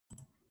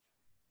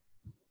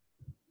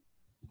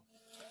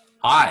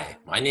Hi,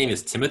 my name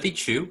is Timothy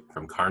Chu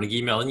from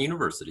Carnegie Mellon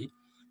University,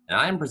 and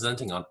I am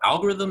presenting on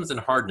algorithms and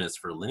hardness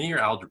for linear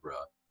algebra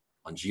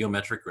on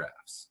geometric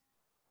graphs.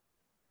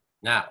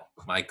 Now,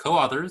 my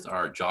co-authors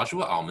are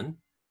Joshua Alman,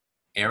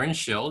 Aaron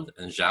Schild,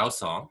 and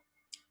Zhao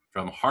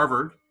from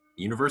Harvard,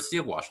 University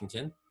of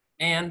Washington,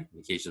 and, in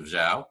the case of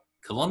Zhao,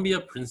 Columbia,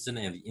 Princeton,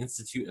 and the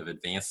Institute of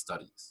Advanced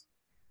Studies.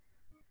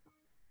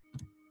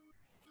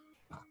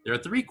 There are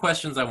three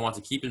questions I want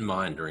to keep in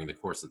mind during the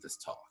course of this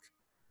talk.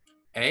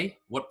 A,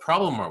 what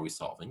problem are we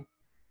solving?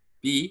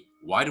 B,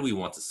 why do we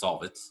want to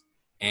solve it?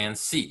 And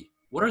C,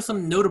 what are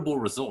some notable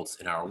results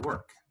in our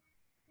work?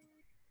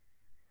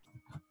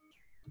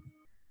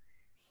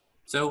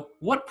 So,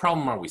 what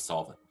problem are we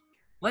solving?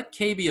 Let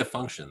K be a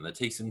function that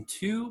takes in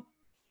 2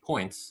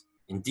 points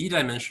in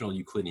d-dimensional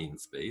Euclidean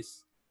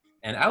space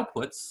and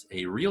outputs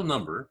a real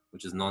number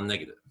which is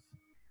non-negative.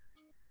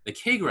 The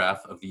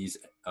K-graph of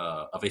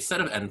a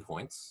set of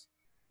endpoints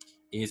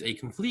is a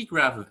complete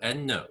graph of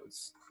n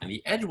nodes, and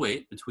the edge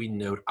weight between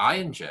node I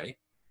and j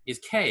is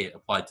k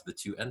applied to the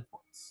 2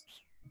 endpoints.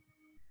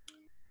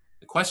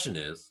 The question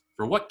is,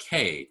 for what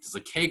k does a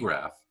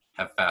k-graph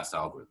have fast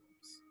algorithms?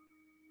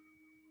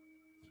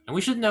 And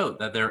we should note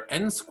that there are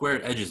n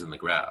squared edges in the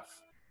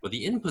graph, but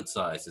the input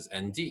size is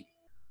nd.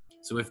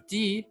 So if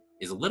d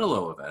is little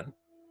o of n,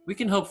 we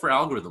can hope for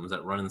algorithms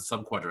that run in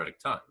subquadratic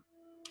time.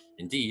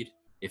 Indeed,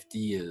 if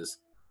d is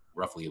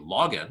roughly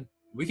log n,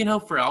 we can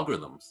hope for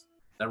algorithms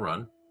that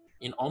run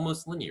in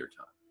almost linear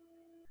time.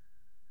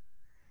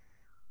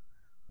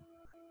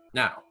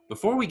 Now,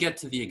 before we get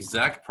to the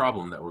exact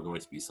problem that we're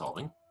going to be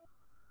solving,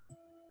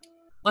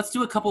 let's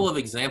do a couple of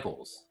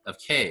examples of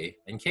k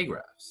and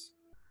k-graphs.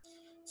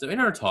 So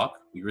in our talk,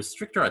 we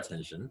restrict our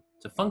attention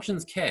to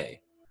functions k,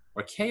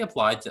 where k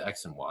applied to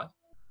x and y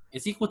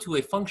is equal to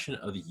a function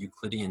of the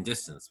Euclidean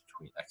distance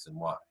between x and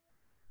y.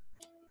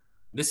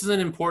 This is an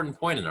important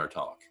point in our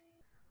talk.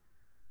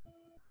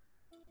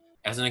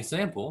 As an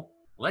example,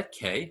 let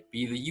k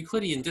be the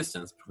Euclidean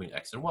distance between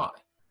x and y.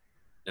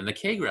 Then the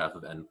k-graph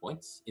of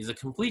endpoints is a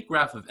complete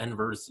graph of n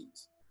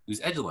vertices, whose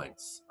edge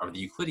lengths are the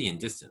Euclidean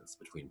distance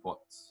between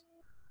points.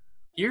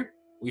 Here,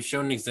 we've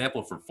shown an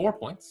example for 4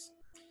 points,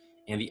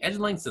 and the edge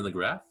lengths in the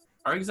graph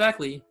are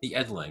exactly the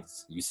edge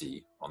lengths you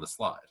see on the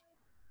slide.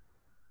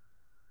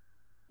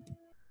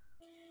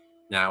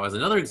 Now, as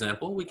another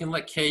example, we can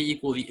let k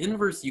equal the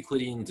inverse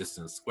Euclidean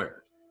distance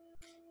squared.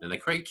 Then the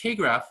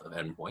k-graph of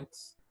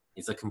endpoints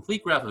is a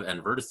complete graph of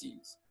n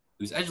vertices,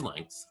 whose edge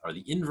lengths are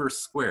the inverse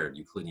squared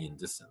Euclidean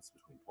distance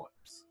between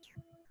points.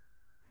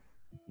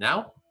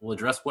 Now, we'll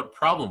address what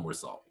problem we're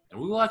solving,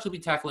 and we will actually be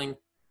tackling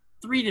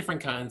 3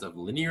 different kinds of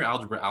linear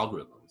algebra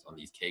algorithms on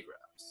these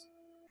k-graphs.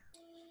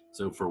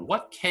 So for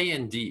what k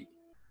and d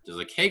does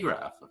a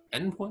k-graph of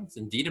n points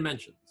in d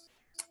dimensions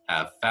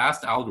have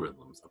fast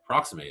algorithms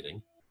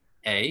approximating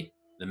A,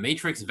 the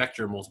matrix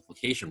vector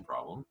multiplication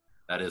problem,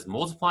 that is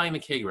multiplying the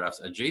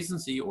k-graph's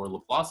adjacency or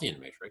Laplacian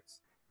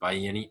matrix by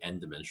any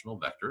n-dimensional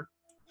vector,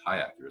 high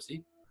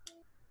accuracy.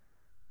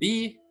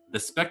 B, the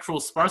spectral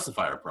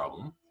sparsifier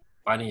problem,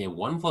 finding a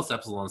 1 plus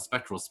epsilon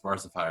spectral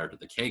sparsifier to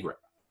the k-graph.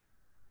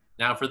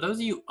 Now, for those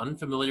of you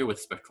unfamiliar with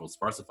spectral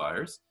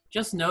sparsifiers,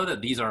 just know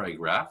that these are a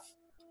graph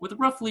with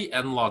roughly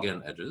n log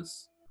n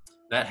edges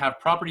that have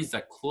properties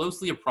that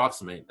closely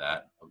approximate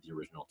that of the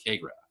original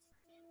k-graph.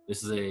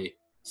 This is a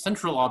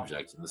central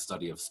object in the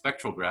study of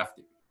spectral graph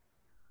theory.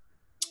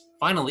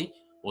 Finally,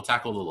 we'll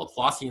tackle the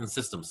Laplacian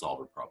system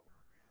solver problem.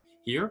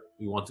 Here,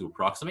 we want to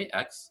approximate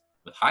x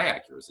with high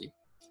accuracy,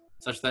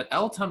 such that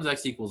L times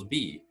x equals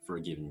b for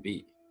a given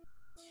b.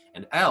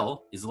 And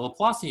L is the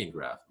Laplacian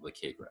graph of the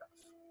k-graph.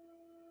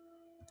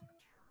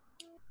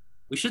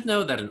 We should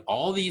know that in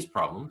all these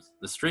problems,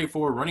 the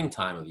straightforward running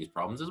time of these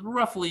problems is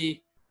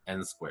roughly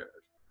n squared,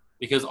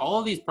 because all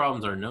of these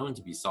problems are known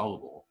to be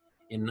solvable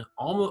in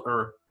almost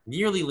or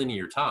nearly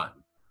linear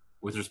time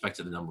with respect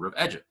to the number of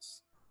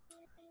edges.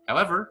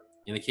 However,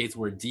 in the case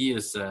where d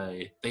is,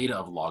 say, theta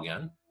of log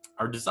n,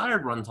 our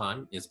desired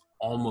runtime is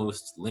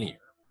almost linear,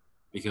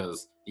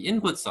 because the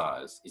input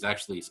size is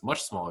actually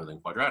much smaller than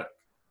quadratic.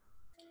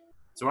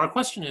 So our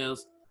question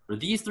is, for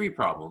these 3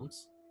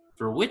 problems,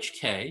 for which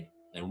k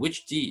and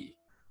which d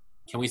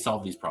can we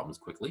solve these problems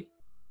quickly?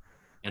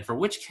 And for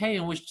which k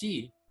and which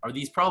d are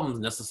these problems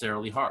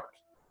necessarily hard?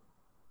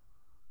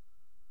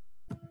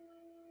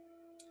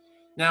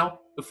 Now,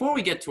 before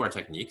we get to our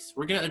techniques,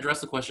 we're going to address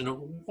the question of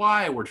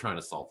why we're trying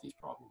to solve these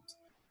problems.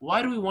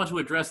 Why do we want to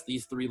address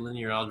these 3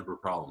 linear algebra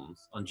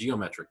problems on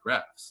geometric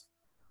graphs?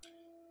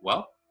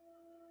 Well,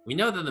 we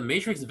know that the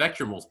matrix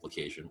vector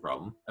multiplication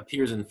problem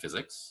appears in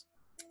physics.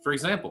 For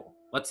example,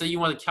 let's say you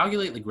want to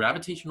calculate the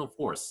gravitational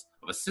force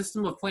of a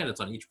system of planets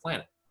on each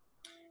planet.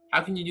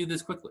 How can you do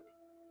this quickly?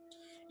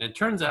 And it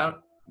turns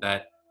out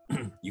that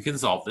you can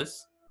solve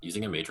this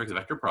using a matrix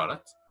vector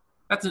product.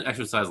 That's an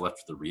exercise left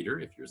to the reader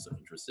if you're so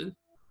interested.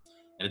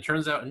 And it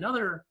turns out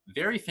another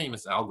very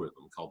famous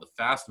algorithm called the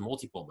fast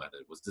multipole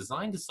method was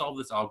designed to solve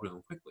this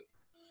algorithm quickly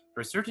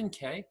for a certain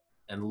k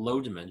and low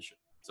dimension.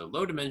 So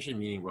low dimension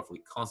meaning roughly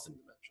constant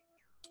dimension.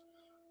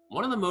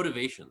 One of the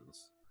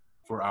motivations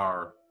for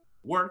our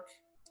Work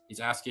is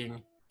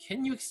asking,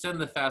 can you extend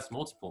the fast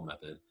multiple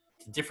method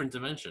to different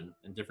dimension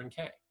and different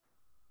k?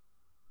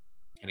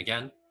 And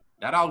again,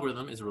 that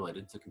algorithm is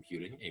related to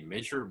computing a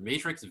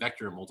matrix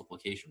vector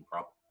multiplication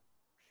problem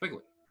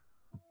quickly.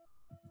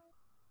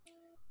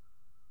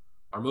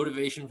 Our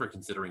motivation for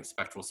considering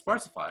spectral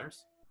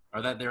sparsifiers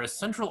are that they're a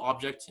central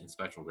object in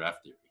spectral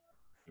graph theory.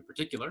 In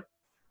particular,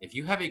 if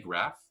you have a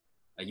graph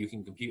that you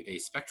can compute a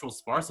spectral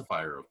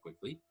sparsifier of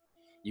quickly,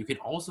 you can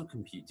also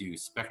do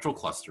spectral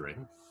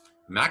clustering,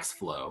 max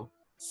flow,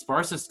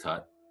 sparsest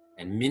cut,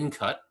 and min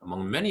cut,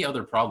 among many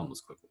other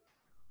problems quickly.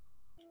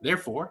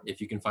 Therefore,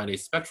 if you can find a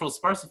spectral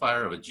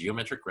sparsifier of a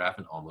geometric graph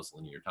in almost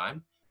linear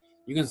time,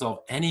 you can solve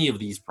any of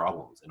these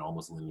problems in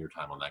almost linear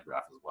time on that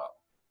graph as well.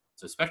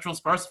 So spectral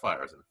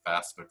sparsifiers and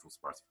fast spectral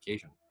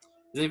sparsification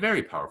is a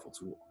very powerful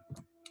tool.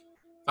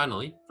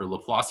 Finally, for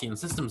Laplacian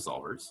system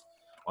solvers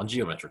on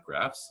geometric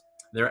graphs,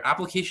 there are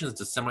applications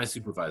to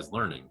semi-supervised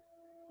learning,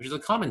 which is a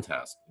common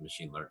task in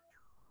machine learning.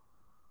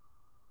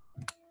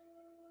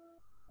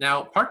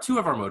 Now, part 2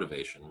 of our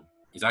motivation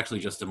is actually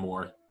just a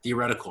more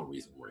theoretical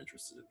reason we're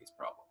interested in these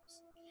problems.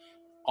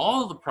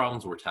 All of the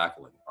problems we're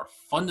tackling are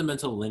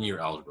fundamental linear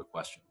algebra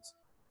questions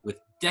with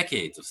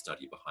decades of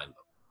study behind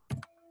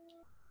them.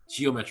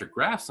 Geometric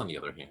graphs, on the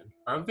other hand,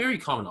 are a very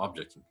common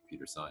object in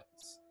computer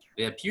science.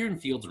 They appear in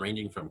fields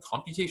ranging from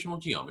computational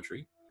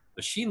geometry,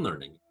 machine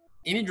learning,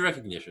 image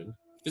recognition,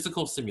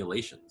 physical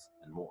simulations,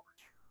 and more.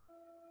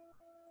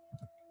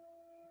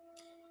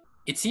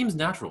 It seems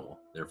natural,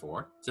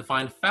 therefore, to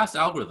find fast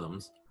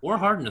algorithms or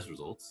hardness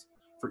results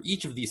for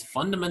each of these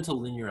fundamental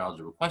linear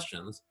algebra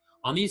questions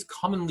on these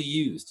commonly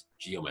used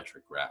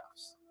geometric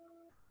graphs.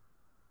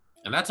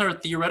 And that's our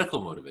theoretical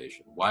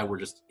motivation, why we're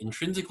just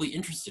intrinsically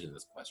interested in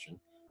this question,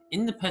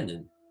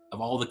 independent of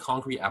all the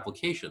concrete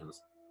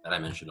applications that I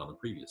mentioned on the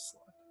previous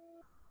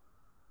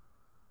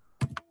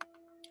slide.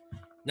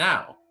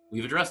 Now,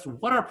 we've addressed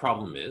what our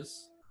problem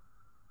is,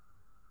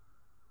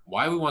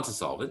 why we want to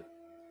solve it,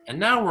 and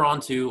now we're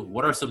on to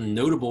what are some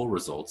notable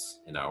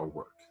results in our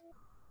work.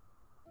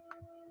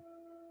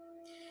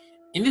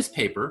 In this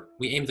paper,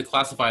 we aim to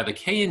classify the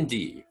K and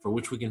D for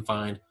which we can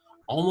find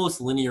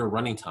almost linear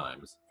running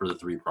times for the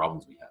 3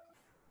 problems we have.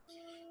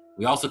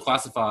 We also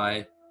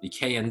classify the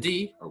K and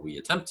D, or we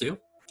attempt to,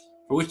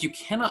 for which you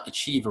cannot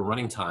achieve a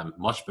running time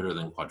much better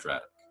than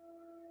quadratic,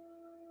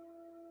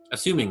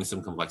 assuming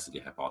some complexity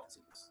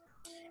hypotheses.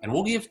 And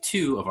we'll give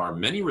 2 of our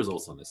many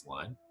results on this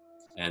line,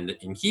 and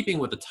in keeping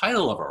with the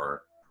title of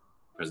our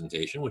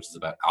presentation, which is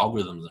about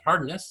algorithms and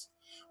hardness,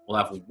 we'll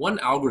have 1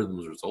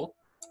 algorithms result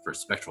for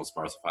spectral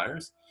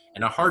sparsifiers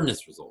and a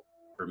hardness result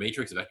for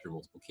matrix vector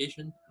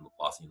multiplication and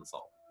Laplacian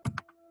solve.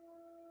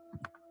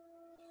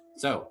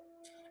 So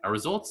our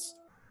results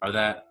are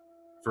that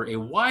for a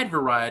wide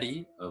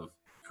variety of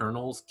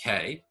kernels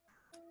K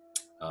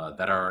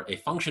that are a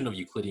function of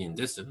Euclidean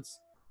distance,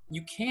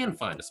 you can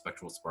find a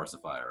spectral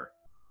sparsifier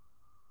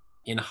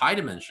in high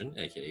dimension,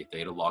 aka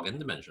theta log n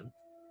dimension,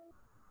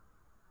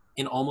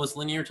 in almost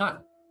linear time.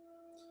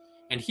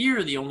 And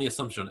here, the only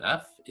assumption on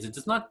F is it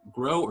does not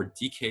grow or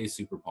decay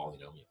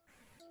superpolynomial.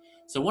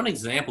 So one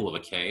example of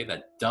a K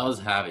that does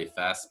have a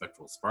fast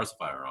spectral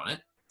sparsifier on it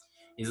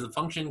is the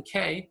function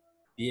K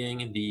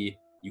being the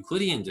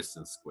Euclidean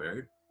distance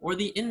squared or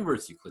the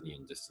inverse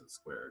Euclidean distance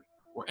squared,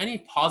 or any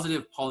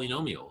positive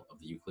polynomial of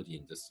the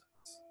Euclidean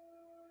distance.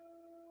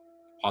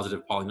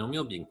 Positive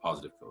polynomial being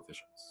positive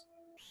coefficients.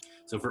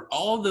 So for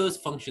all those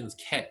functions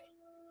K,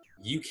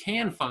 you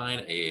can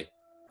find a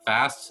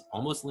fast,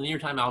 almost linear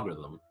time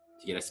algorithm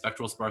to get a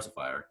spectral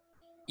sparsifier,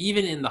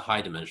 even in the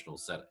high dimensional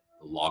setting,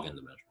 the log n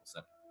dimensional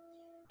setting.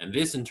 And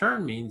this in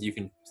turn means you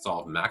can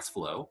solve max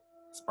flow,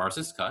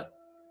 sparsest cut,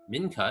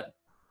 min cut,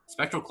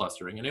 spectral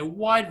clustering, and a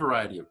wide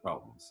variety of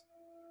problems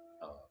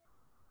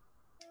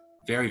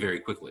very, very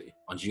quickly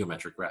on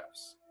geometric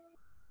graphs.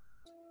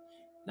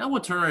 Now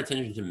we'll turn our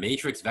attention to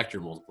matrix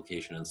vector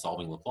multiplication and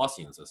solving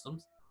Laplacian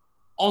systems,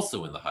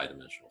 also in the high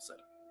dimensional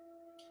setting.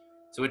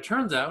 So it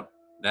turns out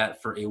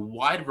that for a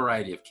wide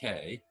variety of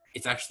K,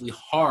 it's actually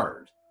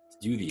hard to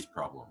do these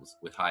problems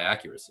with high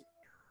accuracy,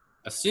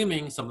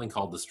 assuming something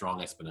called the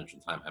strong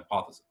exponential time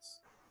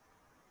hypothesis.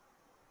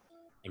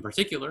 In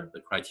particular,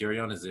 the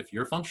criterion is if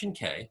your function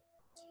K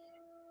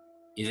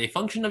is a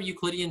function of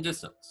Euclidean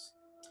distance,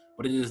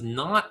 but it is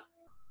not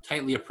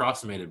tightly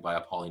approximated by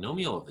a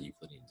polynomial of the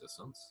Euclidean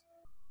distance,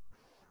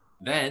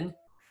 then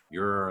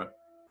your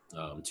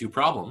 2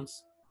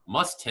 problems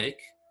must take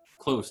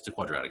close to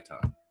quadratic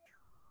time.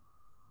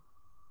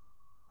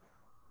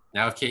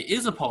 Now, if K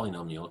is a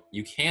polynomial,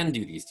 you can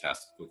do these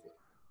tasks quickly.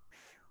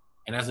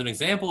 And as an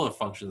example of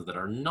functions that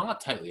are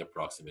not tightly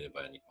approximated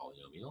by any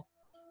polynomial,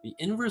 the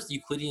inverse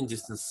Euclidean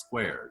distance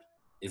squared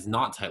is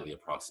not tightly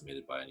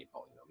approximated by any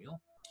polynomial,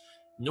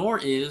 nor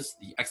is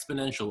the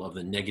exponential of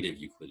the negative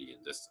Euclidean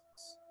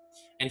distance.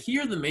 And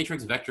here the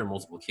matrix vector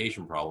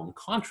multiplication problem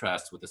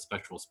contrasts with the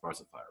spectral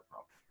sparsifier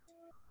problem.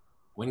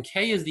 When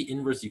K is the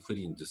inverse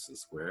Euclidean distance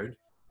squared,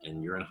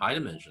 and you're in high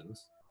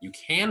dimensions, you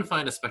can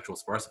find a spectral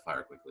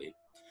sparsifier quickly,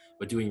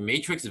 but doing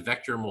matrix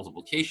vector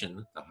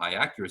multiplication to high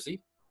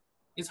accuracy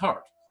is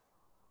hard.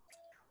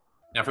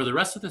 Now for the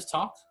rest of this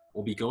talk,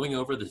 we'll be going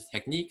over the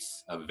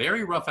techniques, a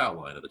very rough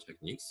outline of the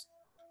techniques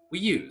we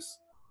use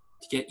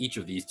to get each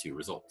of these two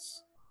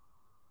results.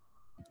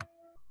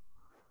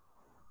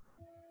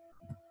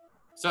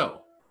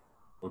 So,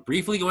 we're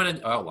briefly going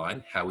to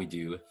outline how we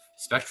do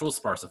spectral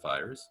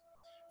sparsifiers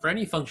for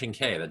any function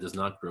k that does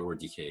not grow or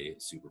decay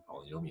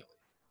superpolynomially.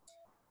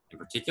 In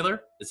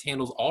particular, this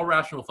handles all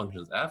rational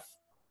functions f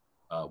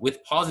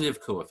with positive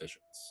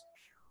coefficients.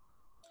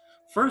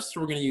 First,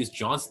 we're going to use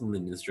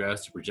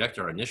Johnson-Lindenstrauss to project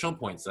our initial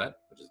point set,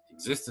 which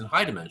exists in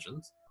high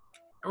dimensions,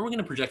 and we're going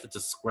to project it to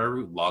square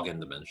root log n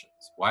dimensions.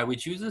 Why we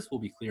choose this will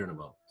be clear in a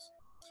moment.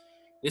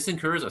 This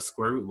incurs a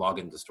square root log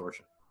n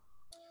distortion.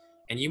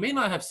 And you may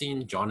not have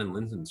seen John and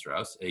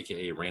Lindenstrauss,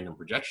 aka random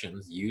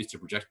projections, used to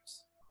project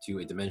to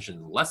a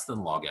dimension less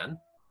than log n,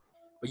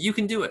 but you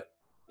can do it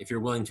if you're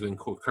willing to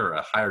incur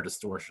a higher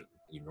distortion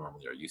than you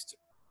normally are used to.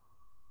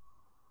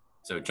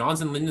 So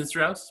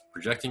Johnson-Lindenstrauss,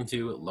 projecting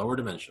to lower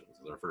dimensions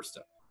is our first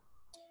step.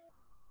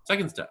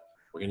 Second step,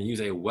 we're going to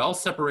use a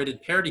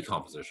well-separated pair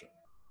decomposition.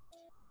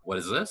 What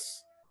is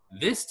this?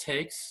 This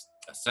takes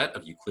a set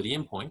of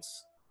Euclidean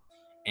points,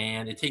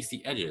 and it takes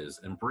the edges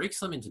and breaks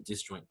them into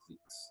disjoint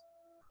cliques.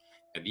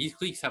 And these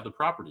cliques have the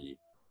property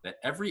that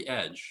every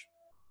edge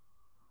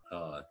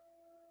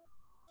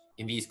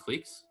in these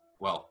cliques,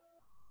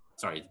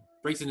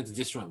 breaks it into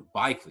disjoint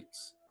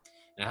bicliques.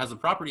 And it has the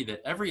property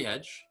that every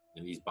edge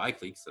in these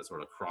bicliques that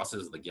sort of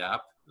crosses the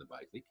gap in the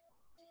biclique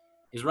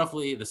is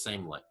roughly the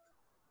same length.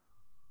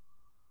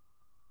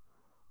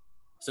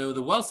 So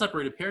the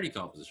well-separated pair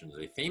decomposition is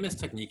a famous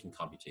technique in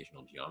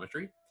computational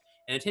geometry,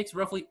 and it takes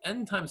roughly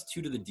n times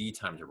 2 to the d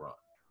time to run.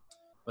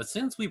 But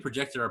since we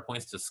projected our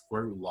points to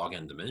square root log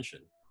n dimension,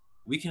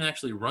 we can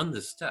actually run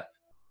this step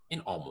in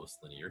almost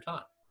linear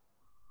time.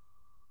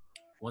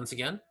 Once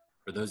again,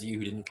 for those of you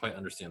who didn't quite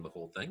understand the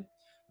whole thing,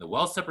 the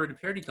well-separated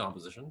pair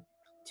decomposition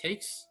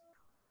takes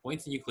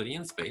points in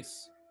Euclidean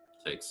space,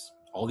 takes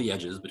all the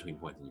edges between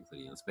points in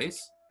Euclidean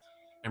space,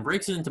 and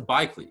breaks it into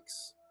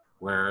bicliques,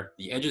 where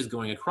the edges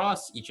going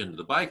across each end of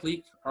the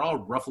biclique are all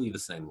roughly the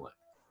same length.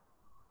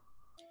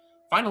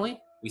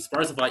 Finally, we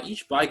sparsify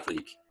each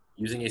biclique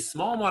using a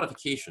small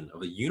modification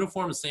of the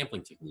uniform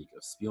sampling technique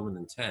of Spielman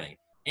and Tang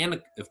and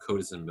of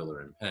Kotis and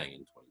Miller and Peng in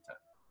 2010.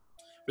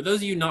 For those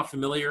of you not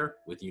familiar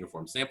with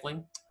uniform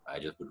sampling, I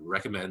just would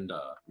recommend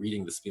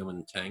reading the Spielman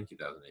and Tang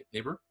 2008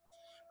 paper.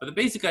 But the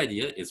basic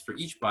idea is for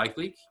each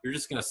biclique, you're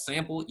just going to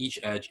sample each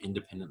edge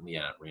independently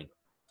and at random.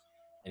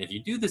 And if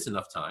you do this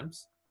enough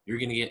times, you're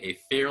going to get a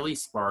fairly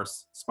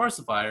sparse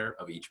sparsifier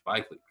of each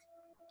biclique.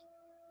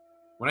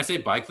 When I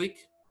say biclique,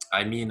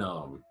 I mean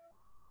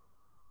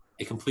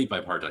a complete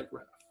bipartite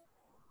graph.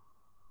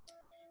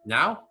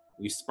 Now,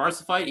 we've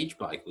sparsified each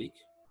biclique,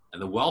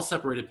 and the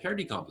well-separated pair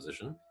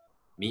decomposition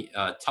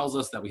tells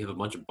us that we have a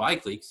bunch of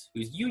bicliques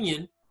whose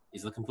union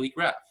is the complete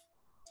graph.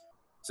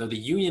 So the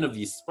union of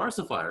these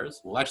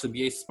sparsifiers will actually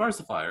be a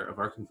sparsifier of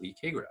our complete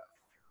k-graph.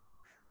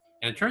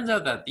 And it turns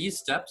out that these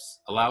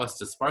steps allow us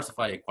to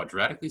sparsify a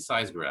quadratically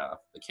sized graph,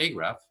 the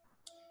k-graph,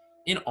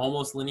 in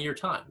almost linear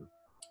time,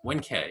 when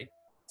k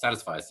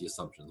satisfies the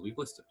assumptions we've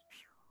listed.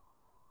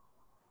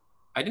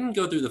 I didn't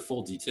go through the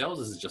full details,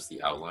 this is just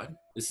the outline.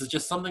 This is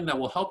just something that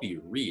will help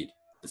you read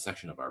the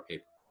section of our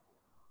paper.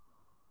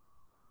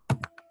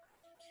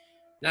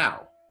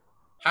 Now,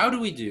 how do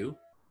we do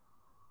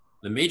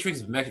the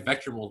matrix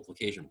vector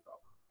multiplication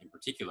problem? In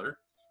particular,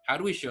 how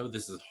do we show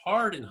this is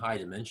hard in high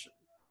dimension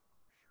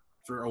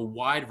for a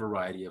wide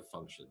variety of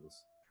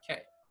functions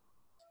k?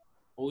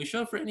 Well, we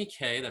show for any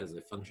k that is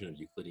a function of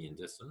Euclidean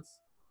distance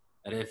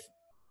that if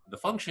the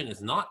function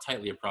is not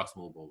tightly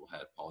approximable by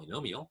a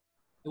polynomial,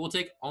 it will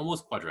take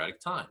almost quadratic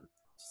time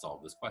to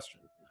solve this question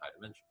in high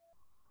dimension.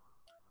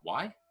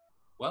 Why?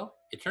 Well,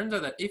 it turns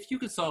out that if you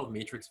could solve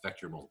matrix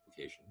vector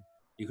multiplication,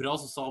 you could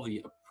also solve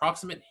the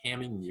approximate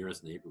Hamming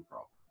nearest neighbor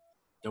problem.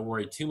 Don't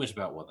worry too much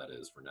about what that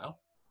is for now.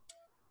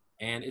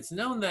 And it's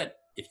known that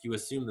if you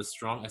assume the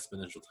strong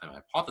exponential time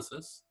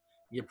hypothesis,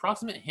 the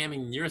approximate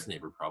Hamming nearest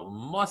neighbor problem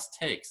must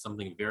take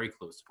something very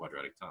close to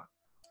quadratic time.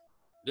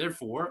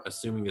 Therefore,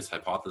 assuming this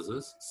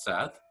hypothesis,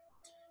 Seth,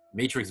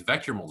 matrix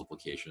vector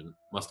multiplication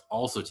must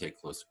also take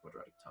close to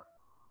quadratic time.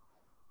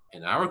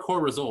 And our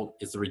core result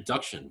is the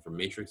reduction from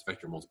matrix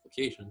vector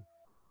multiplication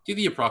to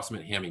the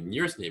approximate Hamming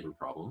nearest neighbor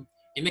problem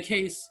in the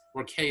case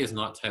where k is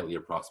not tightly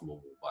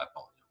approximable by a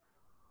polynomial.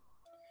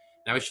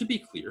 Now, it should be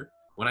clear,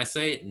 when I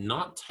say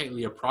not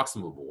tightly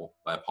approximable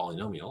by a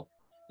polynomial,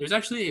 there's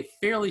actually a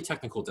fairly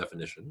technical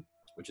definition,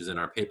 which is in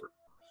our paper.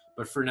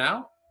 But for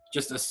now,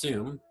 just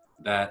assume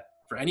that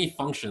for any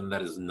function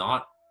that is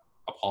not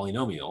a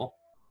polynomial,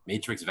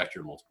 matrix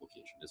vector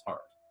multiplication is hard.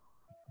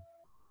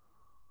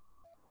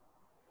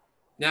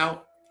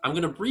 Now, I'm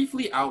going to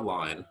briefly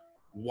outline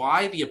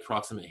why the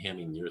approximate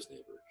Hamming nearest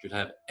neighbor should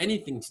have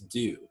anything to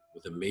do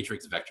with a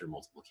matrix vector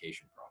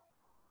multiplication problem.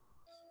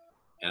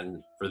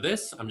 And for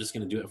this, I'm just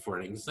going to do it for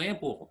an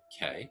example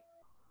k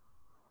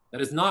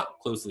that is not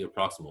closely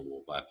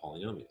approximable by a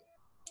polynomial.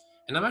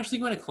 And I'm actually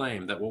going to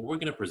claim that what we're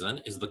going to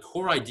present is the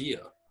core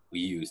idea we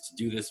use to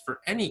do this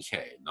for any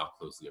k not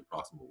closely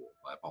approximable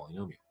by a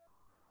polynomial.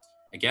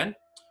 Again,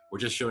 we're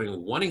just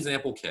showing one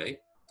example k,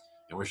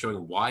 and we're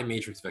showing why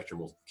matrix vector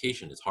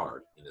multiplication is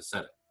hard in this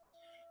setting.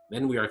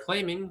 Then we are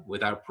claiming,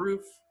 without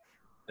proof,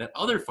 that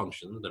other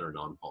functions that are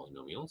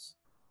non-polynomials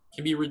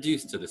can be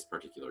reduced to this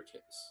particular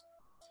case.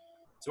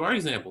 So our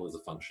example is a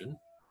function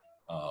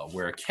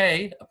where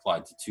k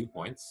applied to 2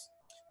 points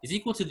is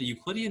equal to the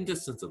Euclidean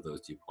distance of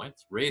those 2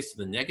 points raised to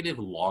the negative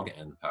log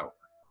n power.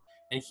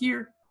 And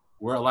here,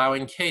 we're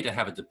allowing k to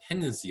have a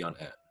dependency on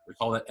n.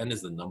 Recall that n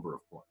is the number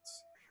of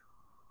points.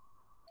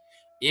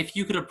 If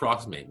you could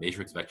approximate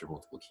matrix vector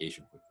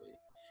multiplication quickly,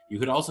 you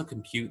could also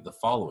compute the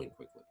following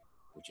quickly,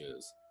 which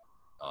is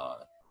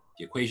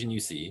the equation you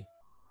see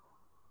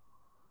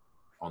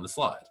on the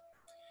slide.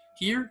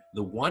 Here,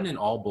 the 1 in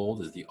all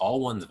bold is the all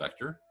ones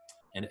vector,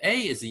 and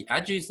A is the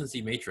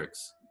adjacency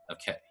matrix of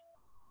K,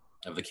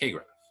 of the K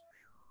graph.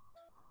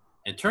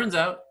 And it turns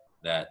out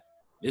that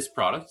this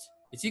product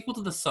is equal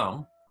to the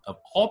sum of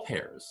all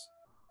pairs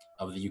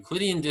of the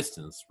Euclidean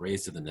distance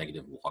raised to the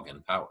negative log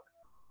n power.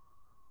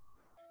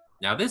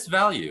 Now this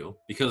value,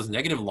 because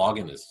negative log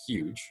n is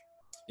huge,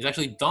 is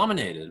actually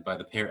dominated by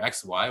the pair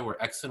xy,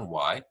 where x and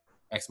y,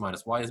 x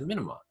minus y, is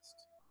minimized.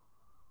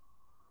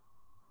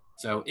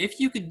 So if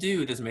you could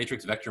do this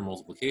matrix vector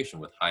multiplication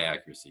with high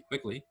accuracy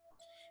quickly,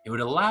 it would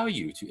allow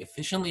you to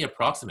efficiently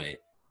approximate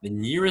the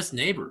nearest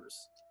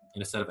neighbors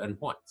in a set of n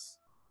points,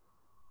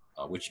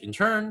 which in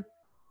turn,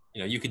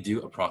 you could do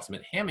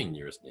approximate Hamming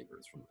nearest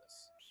neighbors from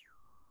this.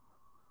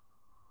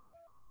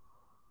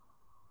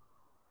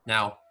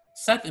 Now,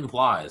 Seth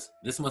implies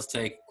this must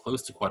take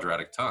close to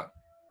quadratic time.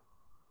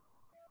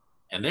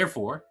 And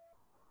therefore,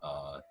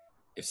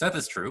 if Seth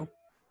is true,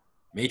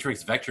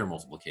 matrix vector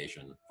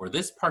multiplication for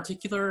this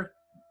particular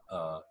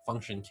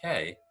function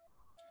k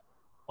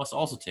must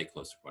also take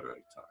close to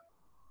quadratic time.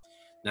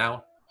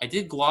 Now, I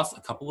did gloss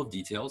a couple of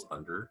details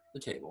under the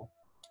table.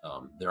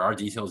 There are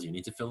details you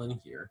need to fill in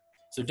here,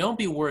 so don't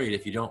be worried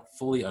if you don't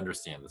fully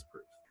understand this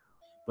proof.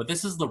 But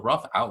this is the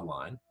rough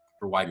outline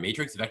for why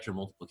matrix vector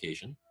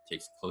multiplication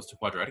takes close to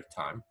quadratic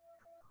time,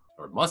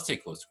 or must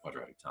take close to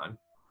quadratic time,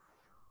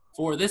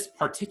 for this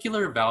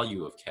particular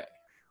value of k,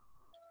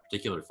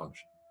 particular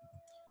function.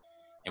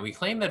 And we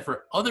claim that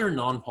for other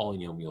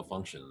non-polynomial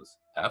functions,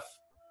 f,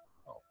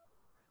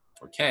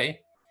 or k,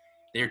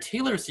 their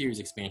Taylor series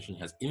expansion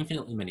has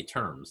infinitely many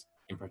terms.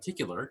 In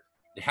particular,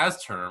 it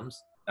has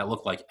terms that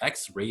look like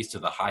x raised to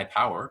the high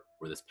power,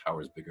 where this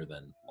power is bigger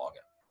than log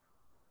n.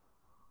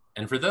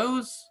 And for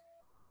those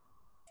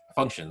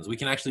functions, we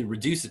can actually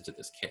reduce it to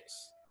this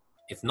case.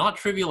 It's not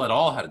trivial at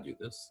all how to do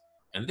this,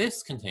 and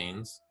this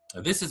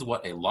is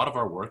what a lot of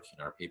our work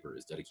in our paper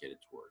is dedicated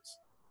towards.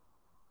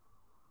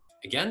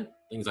 Again,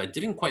 things I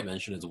didn't quite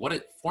mention is what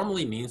it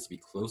formally means to be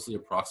closely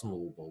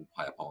approximable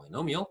by a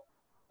polynomial.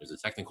 There's a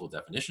technical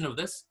definition of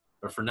this,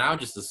 but for now,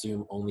 just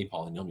assume only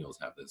polynomials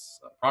have this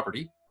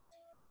property.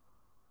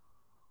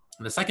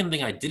 And the second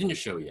thing I didn't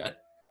show yet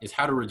is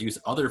how to reduce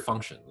other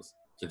functions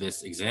to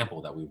this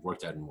example that we've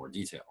worked out in more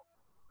detail.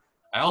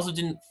 I also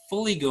didn't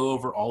fully go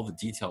over all the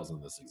details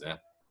in this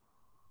example.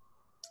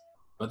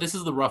 But this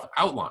is the rough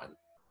outline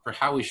for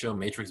how we show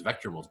matrix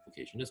vector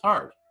multiplication is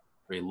hard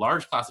for a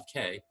large class of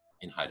k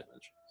in high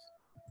dimensions.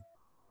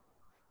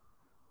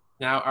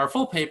 Now, our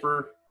full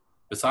paper,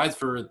 besides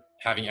for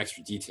having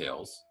extra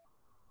details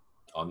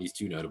on these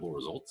two notable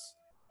results,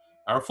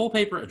 our full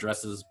paper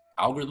addresses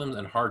algorithms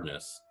and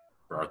hardness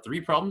for our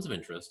 3 problems of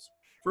interest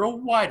for a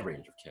wide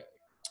range of k,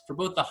 for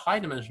both the high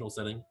dimensional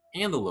setting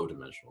and the low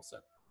dimensional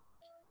setting.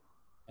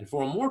 And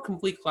for a more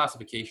complete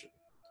classification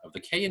of the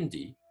k and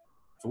d,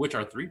 for which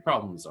our 3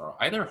 problems are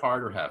either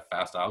hard or have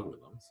fast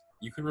algorithms,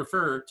 you can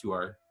refer to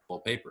our full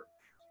paper,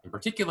 in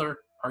particular,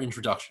 our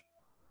introduction.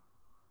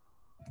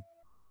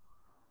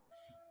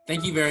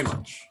 Thank you very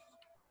much.